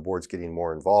example where the board's getting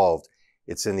more involved.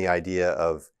 It's in the idea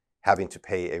of having to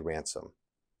pay a ransom.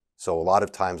 So a lot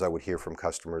of times I would hear from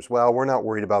customers, well, we're not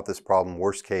worried about this problem.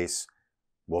 Worst case,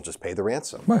 we'll just pay the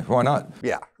ransom. Right, why not?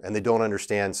 Yeah, and they don't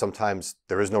understand sometimes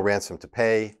there is no ransom to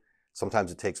pay.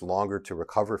 Sometimes it takes longer to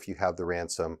recover if you have the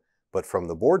ransom. But from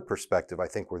the board perspective, I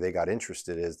think where they got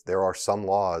interested is there are some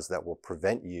laws that will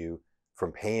prevent you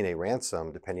from paying a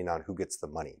ransom depending on who gets the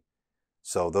money.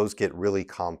 So those get really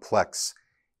complex.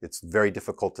 It's very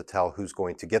difficult to tell who's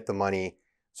going to get the money.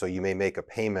 So you may make a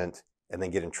payment and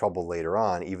then get in trouble later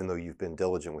on, even though you've been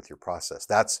diligent with your process.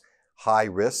 That's high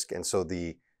risk. And so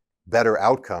the better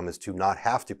outcome is to not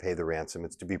have to pay the ransom.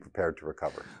 It's to be prepared to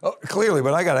recover. Oh, clearly,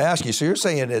 but I got to ask you, so you're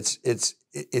saying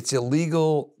it's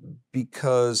illegal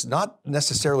because not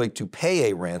necessarily to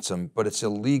pay a ransom, but it's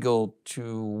illegal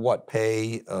to what,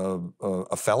 pay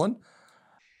a felon?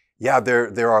 Yeah,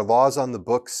 there are laws on the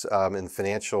books in the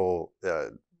financial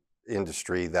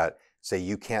industry that say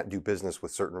you can't do business with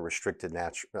certain restricted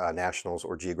nationals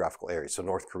or geographical areas. So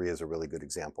North Korea is a really good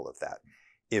example of that.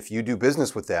 If you do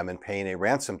business with them and paying a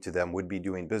ransom to them would be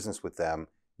doing business with them,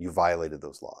 you violated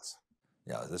those laws.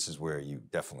 Yeah, this is where you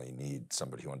definitely need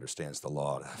somebody who understands the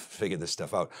law to figure this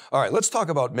stuff out. All right, let's talk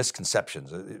about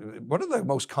misconceptions. What are the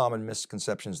most common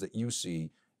misconceptions that you see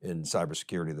in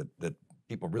cybersecurity that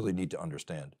people really need to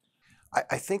understand?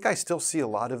 I think I still see a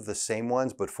lot of the same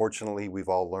ones, but fortunately we've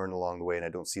all learned along the way and I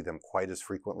don't see them quite as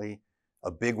frequently.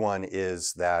 A big one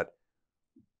is that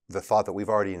the thought that we've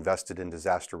already invested in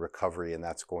disaster recovery and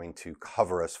that's going to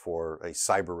cover us for a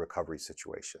cyber recovery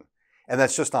situation. And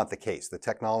that's just not the case. The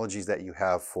technologies that you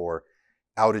have for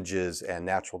outages and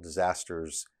natural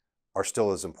disasters are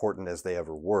still as important as they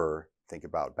ever were. Think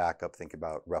about backup, think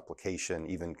about replication,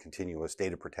 even continuous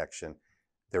data protection.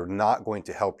 They're not going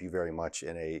to help you very much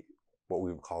in what we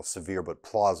would call severe but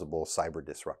plausible cyber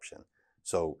disruption.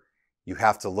 So you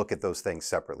have to look at those things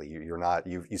separately.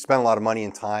 You spend a lot of money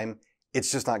and time. It's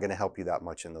just not going to help you that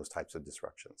much in those types of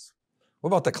disruptions. What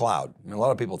about the cloud? I mean, a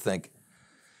lot of people think,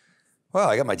 well,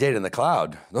 I got my data in the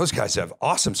cloud. Those guys have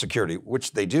awesome security,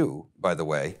 which they do, by the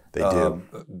way. They do.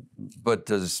 But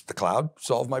does the cloud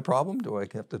solve my problem? Do I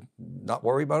have to not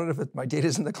worry about it if my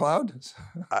data's in the cloud?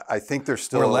 I think there's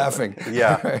still— We're laughing.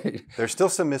 Yeah. Right. There's still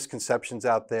some misconceptions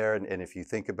out there. And if you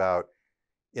think about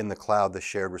in the cloud, the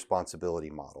shared responsibility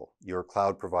model, your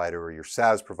cloud provider or your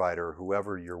SaaS provider, or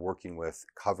whoever you're working with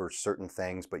covers certain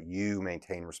things, but you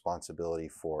maintain responsibility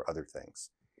for other things.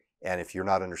 And if you're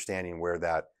not understanding where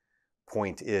that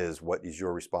point is, what is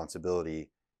your responsibility,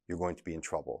 you're going to be in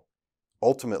trouble.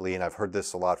 Ultimately, and I've heard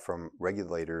this a lot from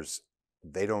regulators,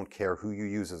 they don't care who you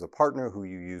use as a partner, who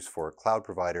you use for a cloud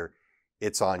provider.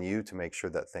 It's on you to make sure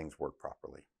that things work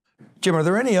properly. Jim, are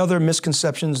there any other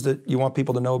misconceptions that you want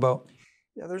people to know about?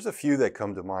 Yeah, there's a few that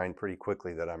come to mind pretty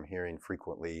quickly that I'm hearing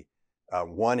frequently.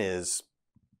 One is,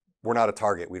 we're not a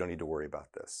target, we don't need to worry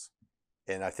about this.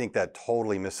 And I think that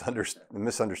totally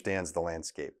misunderstands the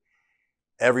landscape.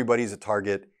 Everybody's a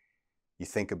target. You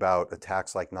think about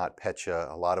attacks like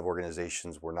NotPetya, a lot of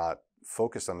organizations were not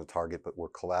focused on the target, but were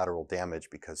collateral damage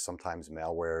because sometimes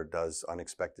malware does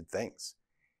unexpected things.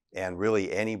 And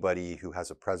really anybody who has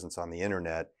a presence on the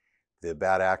internet, the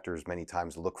bad actors many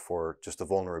times look for just a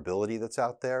vulnerability that's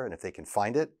out there, and if they can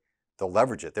find it, they'll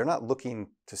leverage it. They're not looking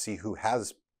to see who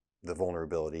has the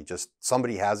vulnerability, just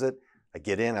somebody has it, I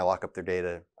get in, I lock up their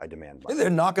data, I demand money. They're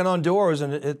knocking on doors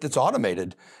and it's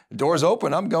automated. Doors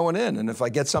open, I'm going in, and if I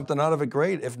get something out of it,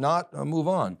 great. If not, I'll move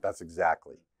on. That's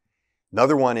exactly.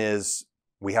 Another one is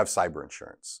we have cyber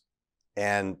insurance.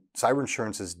 And cyber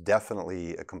insurance is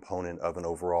definitely a component of an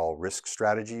overall risk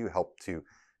strategy. You help to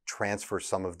transfer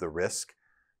some of the risk,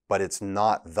 but it's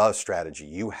not the strategy.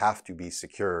 You have to be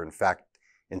secure. In fact,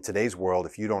 in today's world,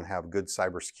 if you don't have good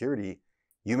cybersecurity,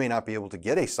 you may not be able to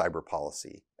get a cyber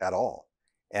policy at all.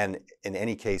 And in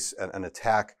any case, an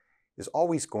attack is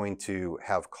always going to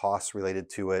have costs related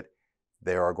to it.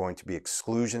 There are going to be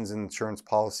exclusions in insurance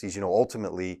policies. You know,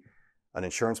 ultimately, an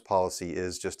insurance policy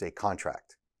is just a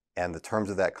contract, and the terms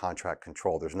of that contract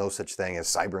control. There's no such thing as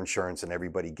cyber insurance and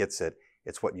everybody gets it.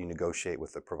 It's what you negotiate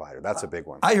with the provider. That's a big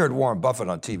one. I heard Warren Buffett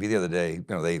on TV the other day,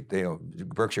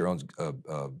 Berkshire owns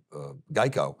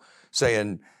Geico,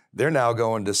 saying they're now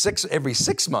going to every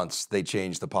 6 months they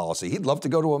change the policy. He'd love to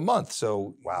go to a month,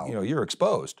 so wow. You're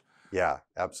exposed. Yeah,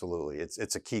 absolutely.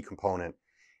 It's a key component.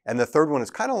 And the third one is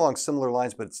kind of along similar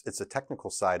lines, but it's a technical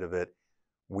side of it.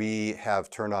 We have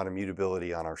turned on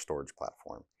immutability on our storage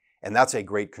platform. And that's a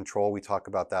great control. We talk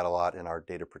about that a lot in our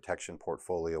data protection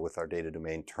portfolio with our data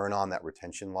domain. Turn on that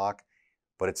retention lock,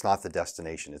 but it's not the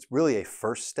destination. It's really a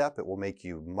first step. It will make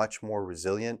you much more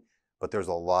resilient, but there's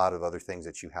a lot of other things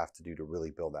that you have to do to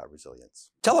really build that resilience.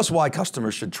 Tell us why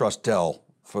customers should trust Dell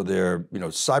for their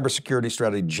cybersecurity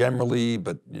strategy generally,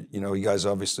 but you guys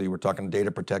obviously were talking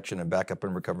data protection and backup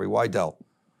and recovery. Why Dell?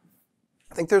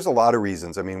 I think there's a lot of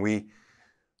reasons. I mean,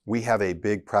 we have a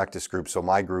big practice group. So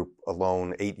my group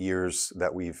alone, 8 years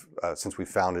that since we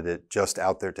founded it, just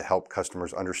out there to help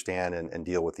customers understand and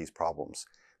deal with these problems.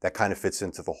 That kind of fits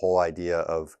into the whole idea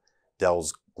of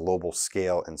Dell's global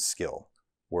scale and skill.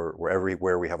 We're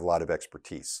everywhere, we have a lot of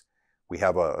expertise. We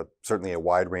have certainly a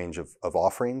wide range of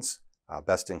offerings,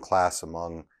 best in class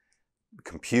among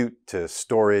compute to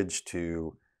storage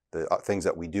to the things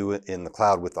that we do in the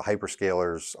cloud with the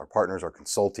hyperscalers, our partners, our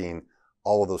consulting,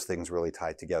 all of those things really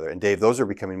tied together. And Dave, those are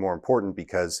becoming more important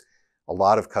because a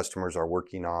lot of customers are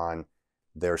working on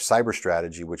their cyber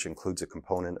strategy, which includes a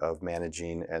component of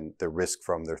managing and the risk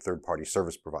from their third-party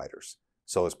service providers.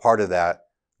 So as part of that,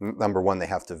 number one, they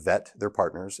have to vet their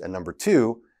partners. And number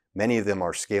two, many of them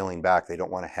are scaling back. They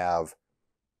don't want to have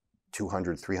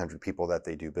 200, 300 people that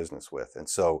they do business with. And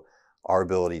so our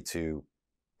ability to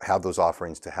have those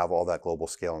offerings, to have all that global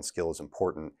scale and skill is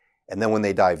important. And then when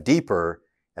they dive deeper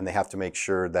and they have to make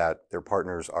sure that their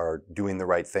partners are doing the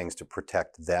right things to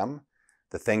protect them,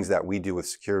 the things that we do with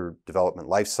secure development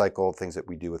lifecycle, things that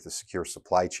we do with the secure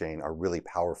supply chain are really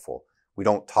powerful. We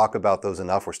don't talk about those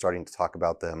enough. We're starting to talk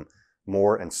about them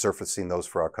more and surfacing those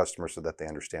for our customers so that they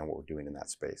understand what we're doing in that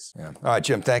space. Yeah. All right,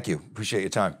 Jim, thank you. Appreciate your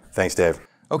time. Thanks, Dave.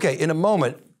 Okay, in a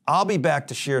moment, I'll be back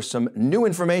to share some new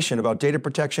information about data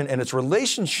protection and its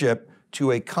relationship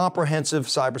to a comprehensive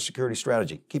cybersecurity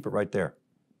strategy. Keep it right there.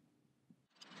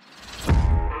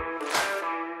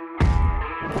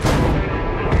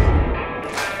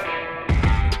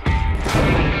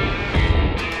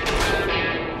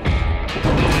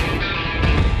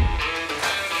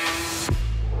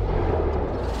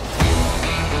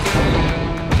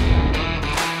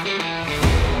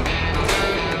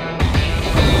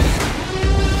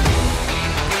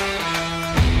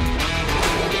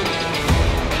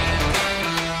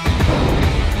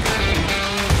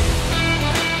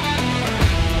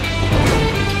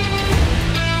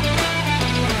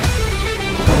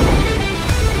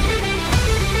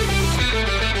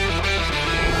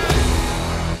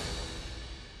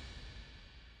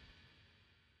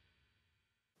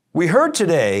 We heard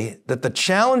today that the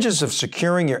challenges of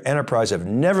securing your enterprise have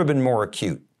never been more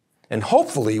acute. And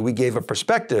hopefully we gave a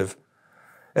perspective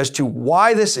as to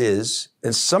why this is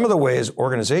and some of the ways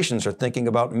organizations are thinking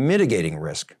about mitigating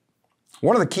risk.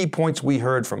 One of the key points we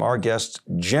heard from our guests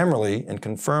generally and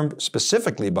confirmed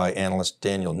specifically by analyst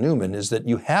Daniel Newman is that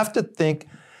you have to think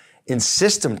in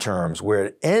system terms where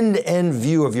an end-to-end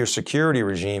view of your security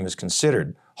regime is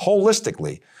considered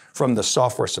holistically, from the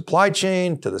software supply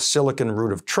chain to the silicon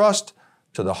root of trust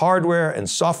to the hardware and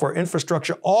software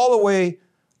infrastructure, all the way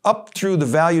up through the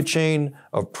value chain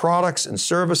of products and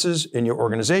services in your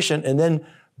organization, and then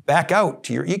back out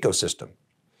to your ecosystem.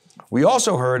 We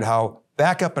also heard how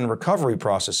backup and recovery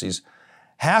processes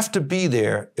have to be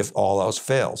there if all else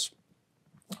fails.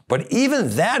 But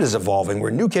even that is evolving,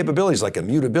 where new capabilities like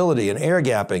immutability and air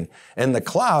gapping and the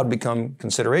cloud become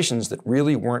considerations that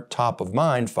really weren't top of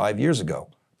mind 5 years ago.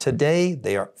 Today,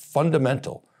 they are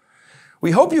fundamental.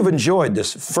 We hope you've enjoyed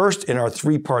this first in our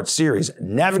 3-part series,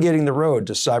 Navigating the Road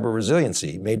to Cyber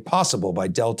Resiliency, made possible by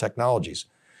Dell Technologies.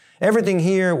 Everything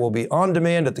here will be on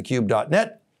demand at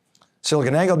thecube.net.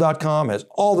 SiliconANGLE.com has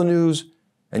all the news,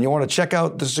 and you'll want to check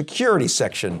out the security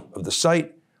section of the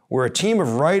site, where a team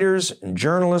of writers and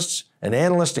journalists and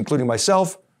analysts, including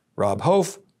myself, Rob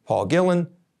Hof, Paul Gillen,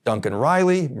 Duncan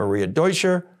Riley, Maria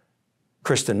Deutscher,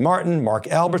 Kristen Martin, Mark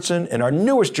Albertson, and our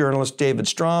newest journalist, David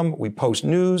Strom, we post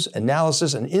news,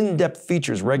 analysis, and in-depth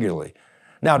features regularly.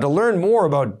 Now, to learn more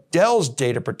about Dell's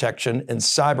data protection and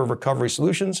cyber recovery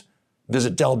solutions,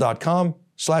 visit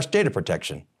dell.com/data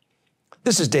protection.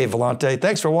 This is Dave Vellante.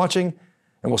 Thanks for watching,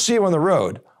 and we'll see you on the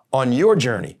road on your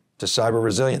journey to cyber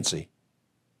resiliency.